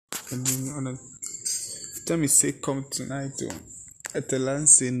And then on a tell me say come tonight. I tell her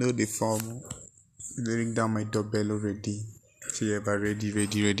say no the form. They ring down my doorbell already. She ever ready.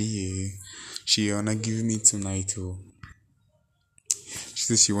 Yeah. She wanna give me tonight. Oh. She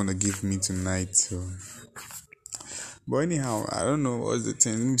says she wanna give me tonight. So. But anyhow, I don't know what's the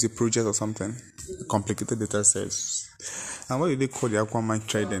thing. Maybe it's a project or something. Complicated data sets. And what do they call the Aquaman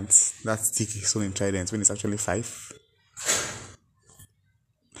trident? That stick is so in trident when it's actually 5.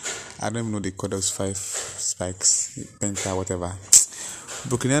 I don't even know they call those 5 spikes, penta, whatever.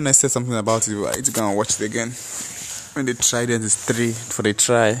 Brooklyn I said something about it, but I need to go and watch it again. When the trident is 3 for the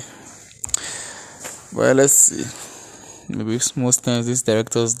try. Well, let's see. Maybe most times these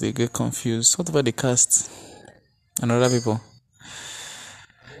directors they get confused. What about the cast and other people?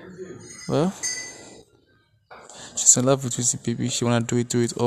 Well, she's in love with Lucy Baby. She wanna do it all.